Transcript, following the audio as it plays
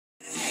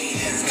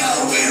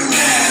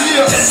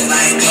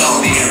go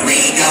there,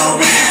 we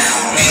go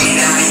round. Ain't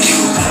on you,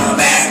 come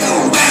back, go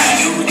round.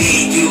 You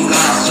think you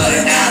lost,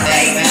 but now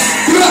they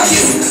found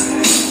you.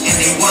 And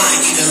they want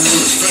you to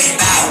lose, flip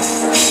out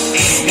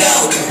and go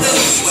to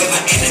lose with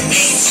my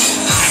enemies.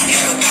 I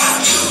never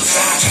got you,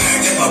 so I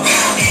turned them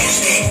around and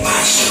stick my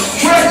shoe.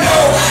 You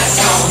know I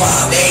saw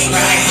while they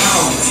right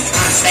home.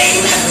 I stay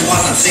laughing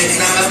while I'm sitting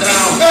on the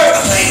throne.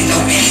 I play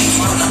no games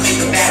while I'm in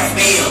the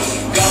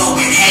battlefield. Go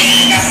and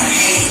hang, got a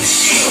hate the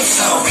shield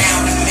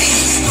surrounding me.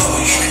 Go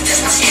ahead and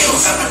test my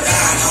skills, I'm a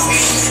god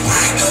homie.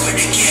 I go for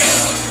the kill.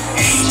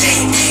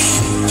 AJP,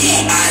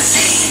 yeah I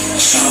see.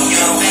 Show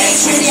your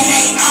face when you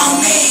hate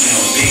on me. No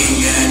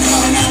finger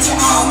going out to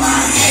all my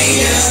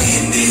haters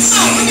in this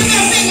city. Put your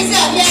middle fingers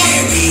up, y'all.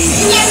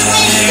 You got the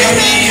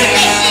haters, you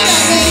got the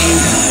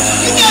haters,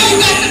 you know you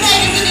got the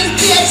haters in this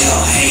bitch.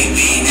 You'll hate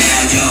me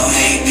now, you'll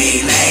hate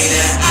me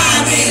later.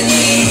 I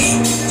believe,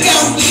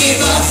 don't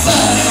give a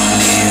fuck.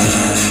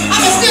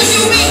 I'ma still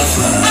do me.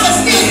 I'ma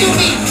still do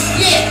me.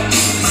 Yeah.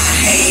 My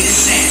hater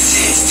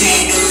senses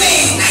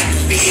tingling. I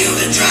can feel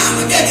the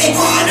drama that they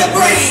wanna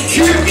bring. If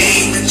you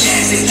gave the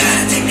chance, they try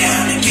to take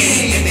down the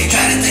king. If they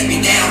try to take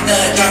me down,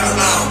 the drama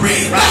I'll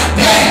bring right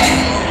back.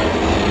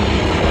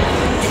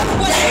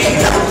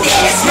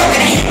 Smoke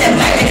and I hit the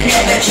mic and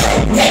never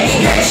choke.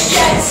 Making her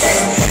shots.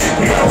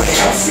 Blowing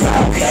out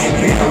smoke.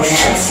 Blowing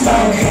out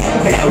smoke.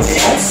 Blowing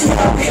out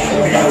smoke.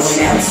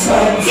 Blowing out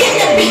smoke. Get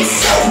the beat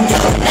so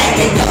dope like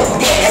a dope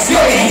dance.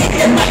 Smoke and I hit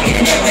the mic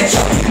and never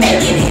choke.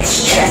 Making it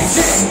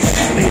shots.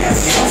 Blowing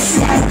out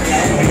smoke.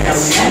 Blowing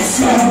out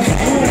smoke.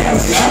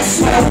 Blowing out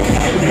smoke.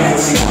 Blowing out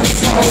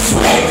smoke.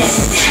 Sweat this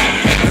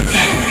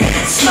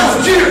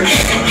smoke.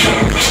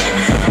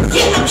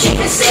 Yeah, I'm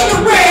keeping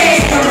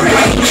cigarette.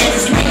 Rain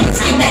is rain.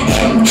 I'm not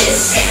in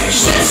this.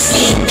 Should've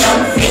seen,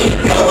 don't feel.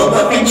 Blow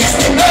up and just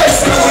a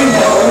nurse going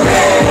around.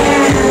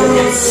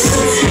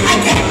 I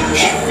got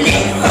that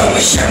flip over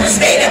Sherman's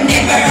made. I'm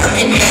never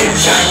hurting you,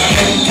 John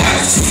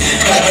Handcuffs.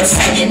 But I'm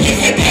saying if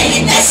you're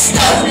paying, let's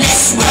go.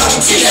 Let's roll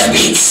to the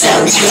beat. So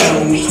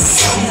dope.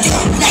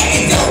 Don't like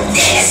to go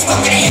dance.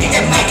 Smoking and hit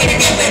the mic and I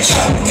never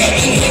choke.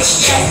 Making it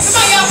just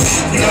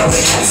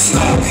blowing out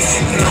smoke.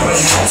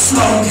 Blowing out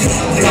smoke.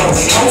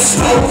 Blowing out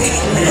smoke.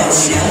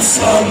 Blowing out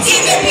smoke.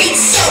 Give the beat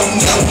so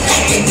dope.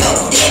 Like to go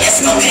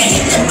dance. Smoking and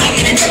hit the mic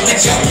and I never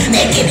choke.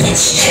 Making it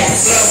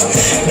just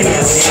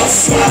blowing out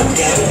smoke.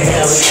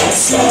 Blowing out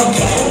smoke.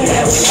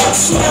 Blowing out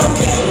smoke.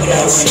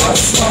 Blowing out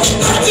smoke.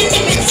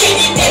 Unlimited,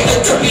 never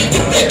could be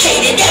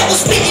duplicated. I was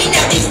spitting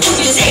out these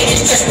booties,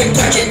 haters just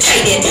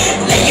regurgitated.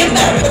 Lay them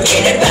out,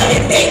 forget about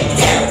it, fake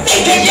down,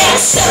 fake it out.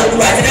 So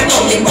rising, I'm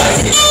only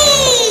rising.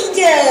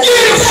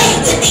 Play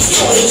with these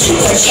toys, you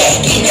are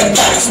shaking your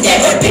box.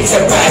 Never been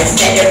surprised,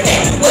 never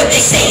been. What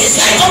they say is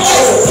like,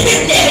 oh,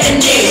 never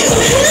knew.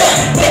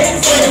 But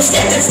when I'm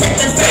stepping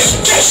fresh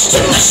to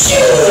my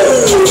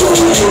shoes.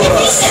 If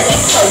he says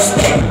it's close,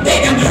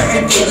 baby, I'm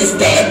hurting, feel this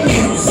bad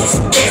news.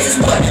 This is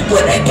what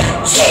I got.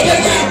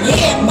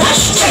 Yeah, my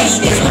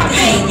strength is my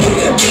pain. You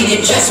can read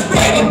it, just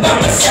bragging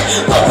about myself.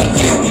 What we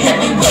do,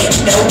 heavyweight,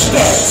 no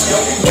belts.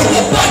 Do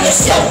it by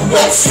yourself,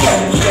 what's up?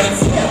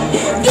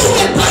 Do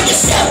it by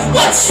yourself,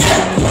 what's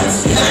up?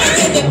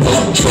 Get the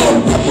boom,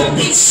 boom,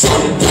 beat so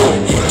dope.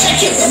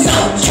 Check it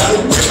out, yo,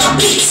 with my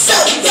beat so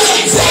dope.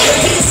 Beat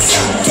so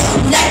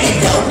dope, like a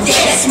dope.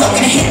 Yeah, that's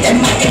smoking, I hit the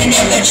mic and I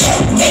never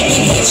choke.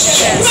 Making hits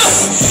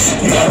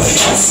just blowing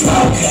out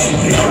smoke.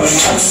 Blowing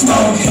out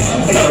smoke.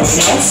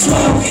 Blowing out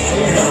smoke.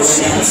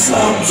 Blowing out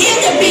smoke. Get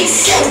the beat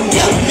so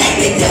dope, like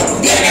a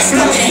dope. Yeah, that's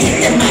smoking, I hit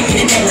the mic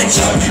and I never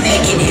choke.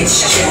 Making hits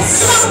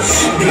just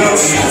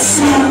blowing out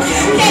smoke.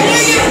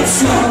 Blowing out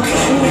smoke.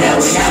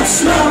 Blowing out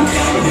smoke.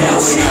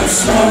 Blowing out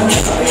smoke.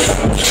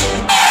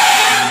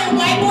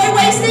 White boy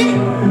wasted?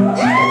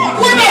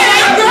 What a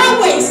white girl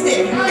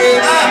wasted?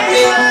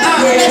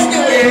 Let's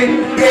do it.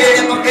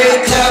 In my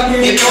big club,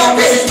 you know I'm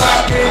ready to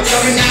pop. I'm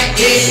coming out,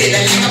 yeah, shit,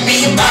 like a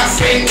million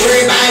bucks. Ain't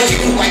worried about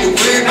you, why you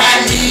worried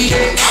about me?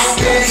 I'll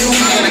do you,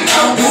 gonna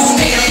come do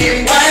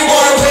me. White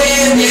boy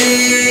with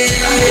me.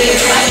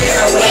 White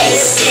girl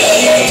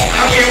wasted.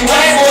 I'm getting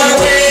white boy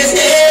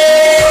wasted.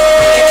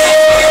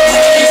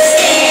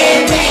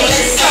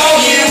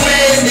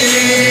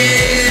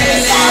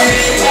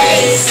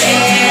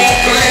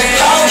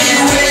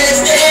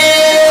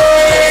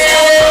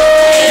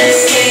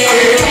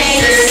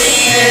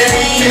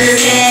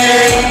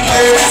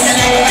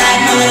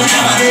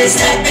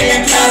 Step in the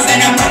club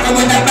and I'm rockin'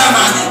 with the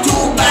mama.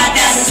 2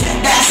 badasses,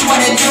 that's what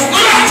it do.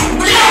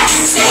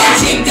 Say I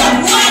kicked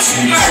up once,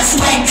 first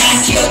swing got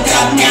killed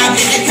up. Now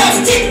then it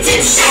comes tip,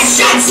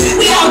 shots.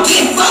 We all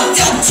get fucked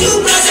up.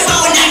 2 blunts of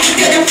all night to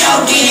the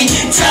flow getting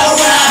tore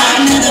up.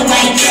 Another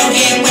white girl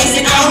get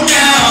wasted. Oh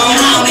no,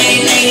 how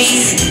many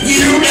ladies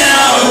you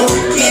know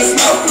can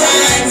smoke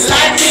runs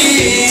like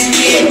me?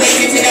 Get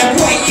wasted to the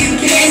point you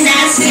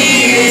cannot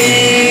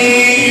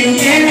see.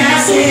 Cannot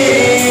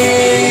see.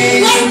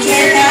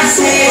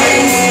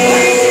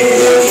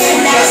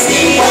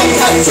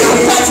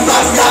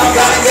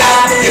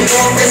 You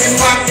know this is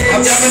what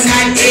I'm jumping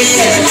 90.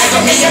 Like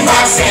a million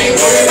bucks. Ain't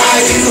worried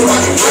about you,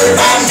 I'm worried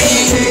about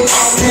me.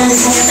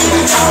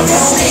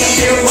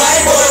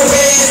 white boy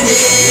wasted.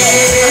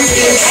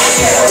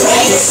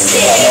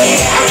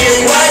 I'm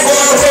getting white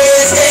boy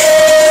wasted.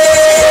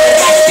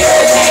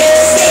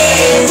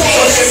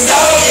 So let's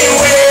all get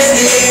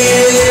wasted.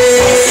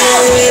 Let's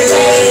all get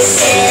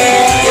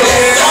wasted.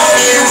 Let's all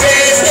get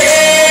wasted.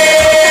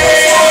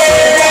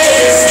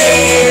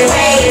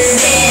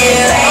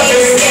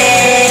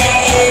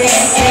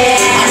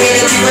 I mean,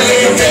 if you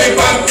really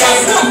fucked up,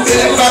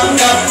 feeling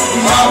fucked up,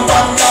 all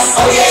fucked up.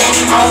 Oh yeah,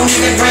 I don't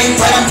even drink,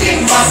 but I'm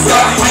getting fucked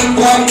up. White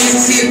boy, you can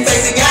see the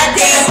face of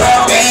goddamn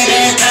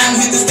badass. I'm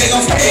here to stay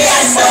on stay.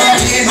 I start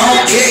getting on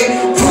dick,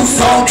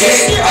 boots on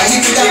dick. I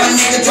even got my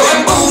nigga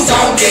Jordan boots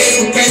on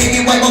dick. Can't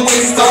even wipe my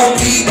waist on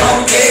beat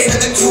on dick.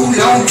 Nothing too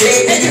long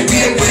dick. And you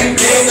feel with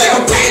this like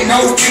a red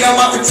nose. Get on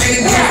my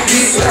pretending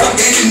bitch. Cause I'm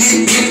getting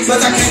this bitch.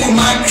 Cause I came with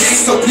my click.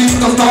 So please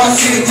don't start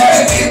shit. You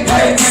can get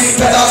right.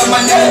 Cause all of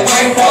my niggas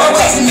white boy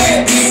wasting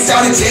that bitch.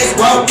 Y'all just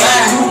walk by.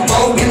 New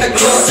boat in the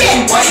club.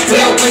 Saying white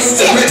girl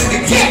wasted. Ready to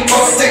get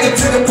boss. Take her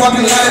to the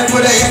parking lot and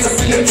put her ass up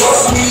in the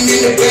cross. Me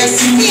in the back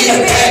seat. Me in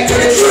the back of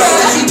the truck.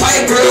 She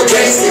white girl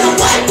wasted. I'm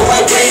white boy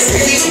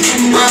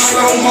wasted. My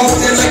slow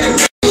motion like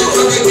a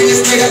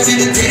I see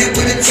the titty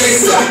with a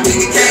chaser.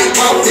 Nigga can't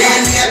walk down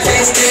me, I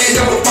can't stand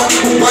up.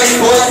 Fucking white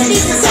boy, you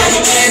just how you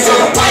stand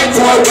up. White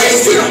boy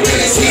wasted, I'm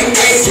feeling shit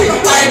wasted.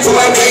 White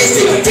boy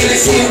wasted, I'm feeling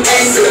shit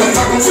wasted. I'm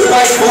fucking with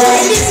white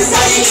boy, this is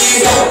how you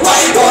end up.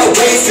 White boy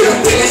wasted,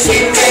 I'm feeling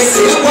shit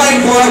wasted.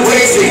 White boy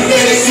wasted,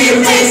 feeling shit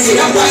wasted.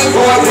 I'm white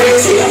boy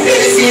wasted, I'm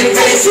feeling shit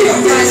wasted.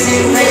 I'm feeling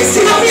shit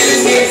wasted. I'm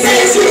feeling shit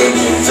wasted.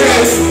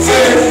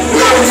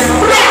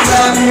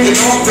 You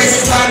know I'm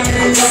racing like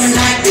I'm jumping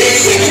like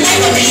this. Shitting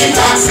like a million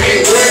bucks. Say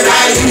word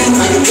by you,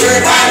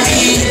 word by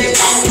me.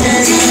 I'm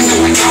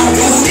moving, I'm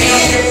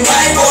moving.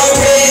 White boy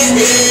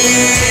wasted.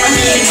 I'm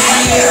getting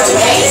white girl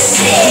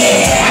wasted.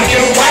 I'm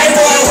getting white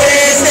boy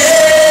wasted.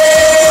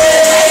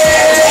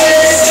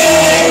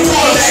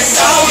 Let's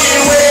all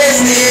get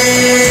wasted.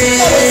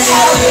 Let's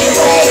all get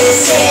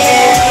wasted.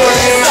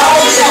 Let's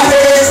all get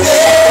wasted.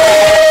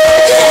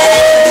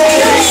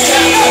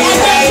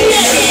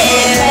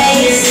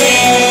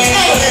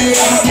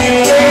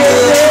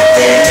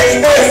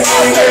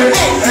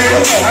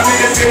 I'm in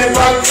the feeling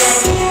fucked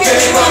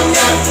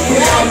up, we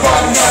all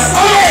fucked up.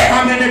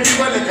 How many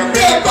people look at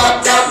really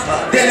fucked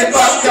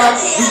up,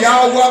 we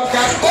all walked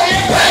up.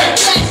 Bang, bang,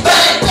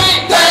 bang,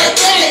 bang, bang,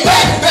 bang,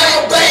 bang, bang,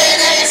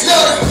 bang, ass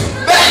little.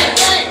 Bang,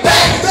 bang,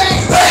 bang,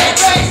 bang, bang,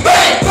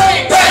 bang, bang,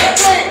 bang,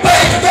 bang, bang,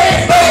 bang, bang,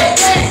 bang,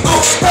 bang.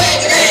 Oh,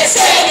 bang ass,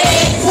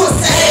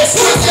 pussy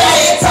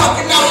ass,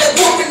 talking all that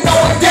whooping,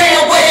 knowing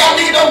damn way I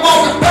need a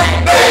woman.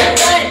 Bang, bang,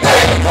 bang,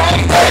 bang,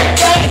 bang,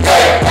 bang,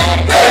 bang,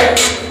 bang, bang, bang.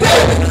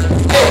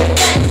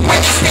 When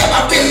you step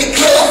up in the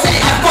club,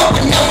 I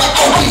fucking know my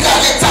OGs, all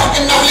that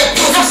talking, all that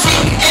pussy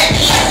shit,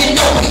 acting like you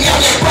know me, all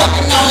that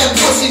fucking, all that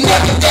pussy,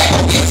 nothing that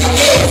gon' get your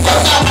head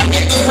fucked. All my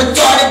niggas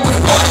retarded with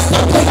bodies, so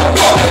who gon'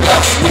 blow it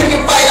up? When you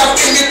fight up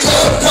in the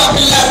club,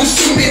 talking like we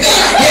shoot it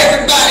up.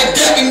 Everybody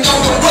ducking, know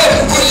the where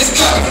the bullets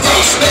coming from.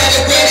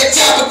 Better ready,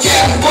 chopper,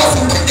 cabin,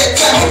 bustin' with that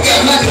time.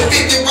 Got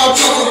 150 raw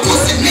trouble,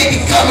 pussy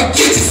nigga, come and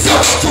get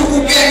yourself.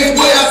 True game,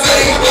 what I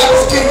say, I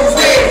was getting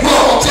red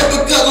wrong. Just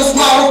because I'm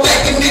small,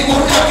 back a nigga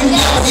knocking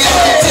out.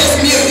 Yeah,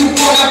 test me if you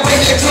wanna bring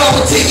that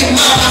drama to your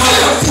mama.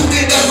 I'm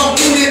suited up, I'm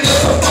booted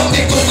up. I'm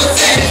nigga, what's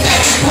that?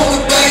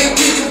 Wanna bang,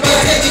 we can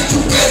bang, and you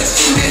better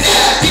shoot it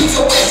out. Beat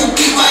your ass, you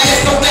beat my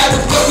ass, no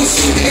matter what, we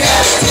shoot it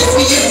out. Test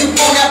me if you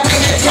wanna bring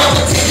that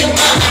drama to your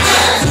mama.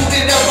 I'm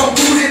suited up, I'm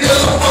booted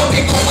up. I'm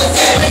nigga, what's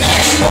that?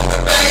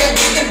 Wanna bang,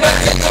 we can bang,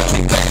 and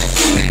you better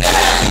shoot it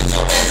out. Beat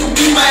your ass, you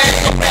beat my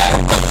ass, no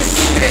matter what, we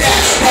shoot it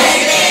out.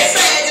 Bang ass,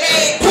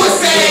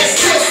 pussy ass,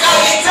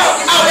 all that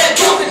talking, all that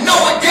talking,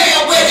 knowing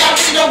damn well y'all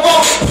need no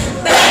woman.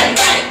 Bang,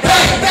 bang,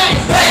 bang, bang,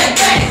 bang,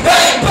 bang,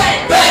 bang, bang,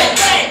 bang,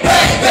 bang,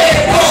 bang,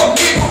 bang, oh,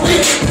 nigga, we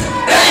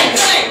bang,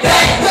 bang,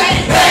 bang,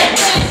 bang, bang,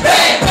 bang,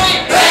 bang, bang,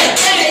 bang,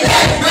 bang,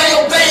 like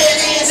real bad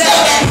is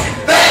up.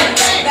 Bang,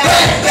 bang,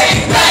 bang,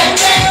 bang, bang,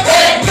 bang,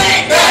 bang,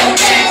 bang, bang,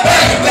 bang,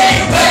 bang, bang,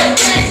 bang,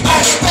 bang,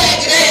 all the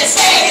faggot ass,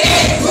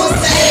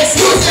 pussy ass,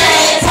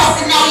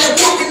 talking all that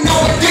whooping,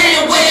 knowing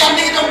damn well y'all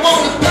need no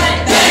woman.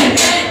 Bang,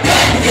 bang,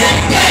 bang,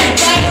 bang, bang,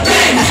 bang, bang,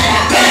 bang, bang,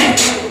 bang,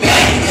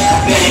 bang,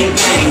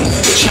 bang,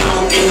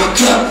 Patron in my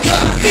cup,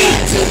 beat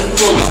to the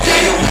fullest. They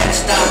don't have to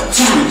stop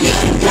time.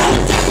 Young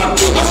dollar, top my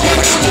bullets.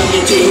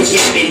 Doing it to his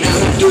yapping. I'm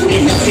not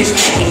doing up his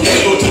packing. They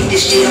gon' take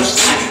this shit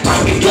outside.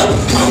 Pop it up,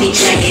 call me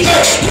dragging.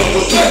 Throw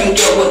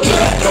a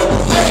cut, throw a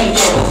fucking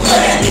throw a cut.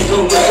 I think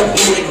I'm right up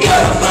in the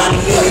gut. I'm body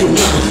for you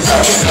now.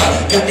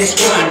 Got this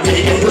squad,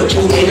 ready to put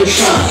you in the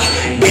trunk.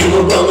 Bam,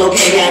 we'll roll,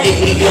 okay, I think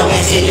we go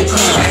and take the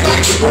club.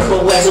 You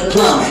purple as a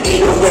plum,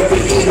 ain't no way for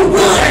you to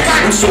run.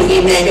 I'm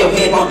swinging at your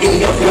head, won't give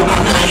you feel my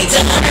money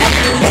time.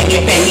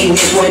 Banging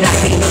this one, I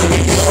think I'm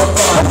gonna do a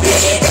fun.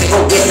 Go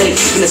really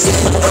deep in the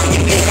system,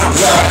 you think I'm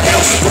love.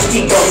 Let's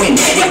keep going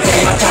at it, play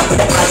my top of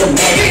the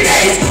automatic.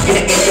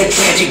 Gonna get the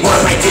tragic one,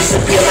 might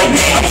disappear like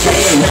magic.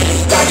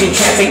 Dodging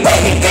traffic,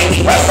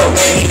 banging, right for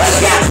ready. I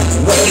got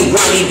what you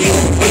want, if you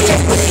bitch, I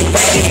put you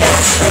back in.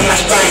 On my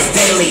spines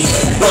daily,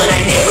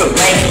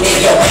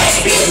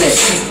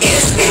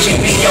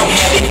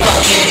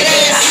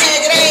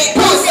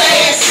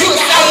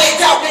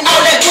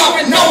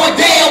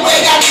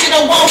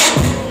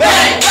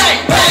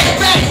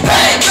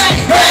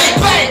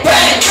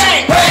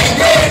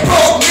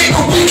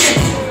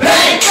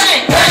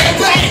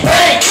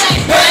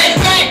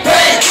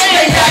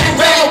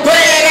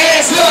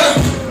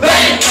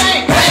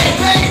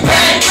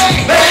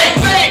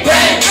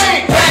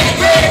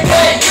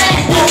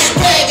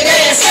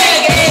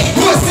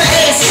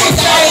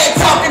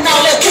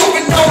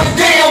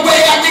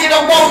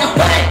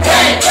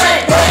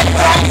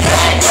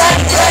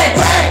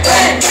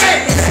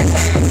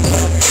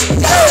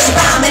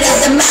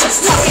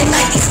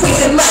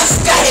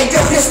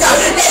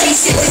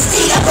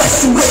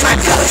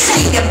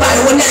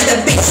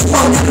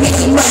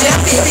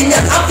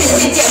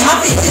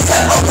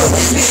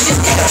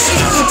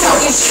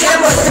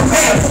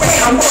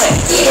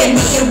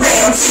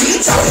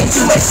 street. Talking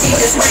too much shit,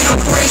 that's right, I'm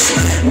crazy.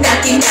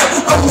 Knocking out,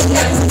 only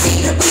level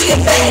D. We a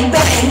bang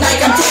bang, like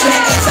I'm taking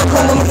an ass, I'm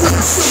going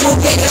through. We'll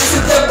get into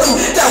the boot.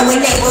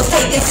 Throwing labels,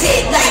 take this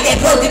hit like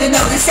that. Bro, didn't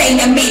know this ain't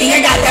a meeting.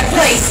 I got that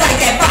place like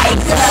that fight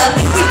club.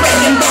 We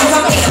breaking down,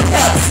 I'm amped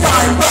up.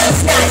 Starting buzz,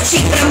 not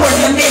cheap, but I'm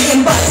worth $1 million.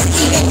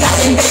 Even got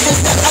investment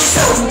stuff, I'm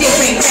so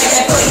different. Grab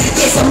that foot,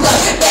 get some luck.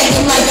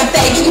 Begging like a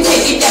fag, you can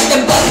take it down the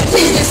butt.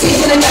 Please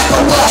decision and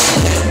knuckle up.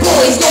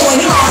 Boys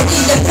going hard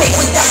in the paint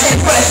without that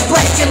brush.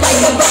 Blast you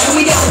like a buck,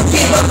 we don't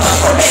give a fuck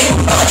for any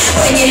fun.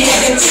 When you're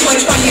having too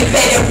much fun, you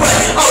better run.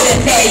 Oh, the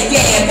day,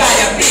 yeah, got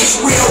a bitch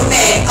real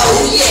mad.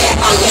 Oh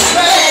yeah, oh yeah.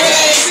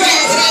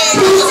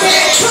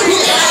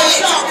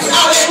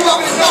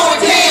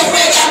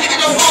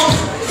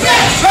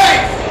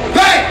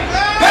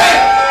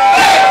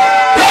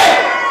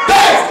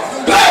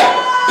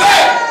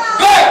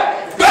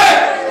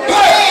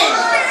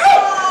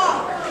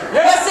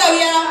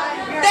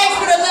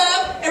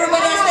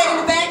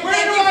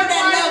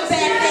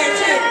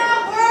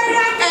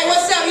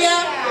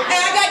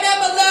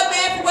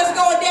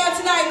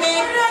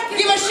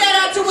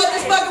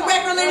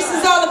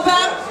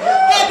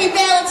 Happy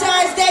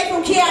Valentine's Day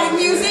from Kaotic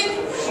Muzik.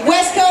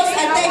 West Coast,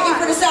 I thank you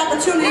for this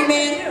opportunity,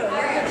 man.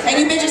 And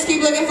you bitches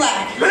keep looking fly.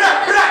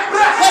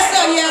 What's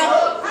up,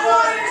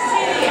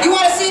 y'all? You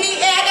want a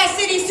CD? Yeah, I got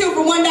CDs too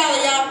for $1,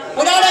 y'all.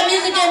 With all that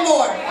music and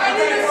more.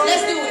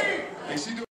 Let's do it.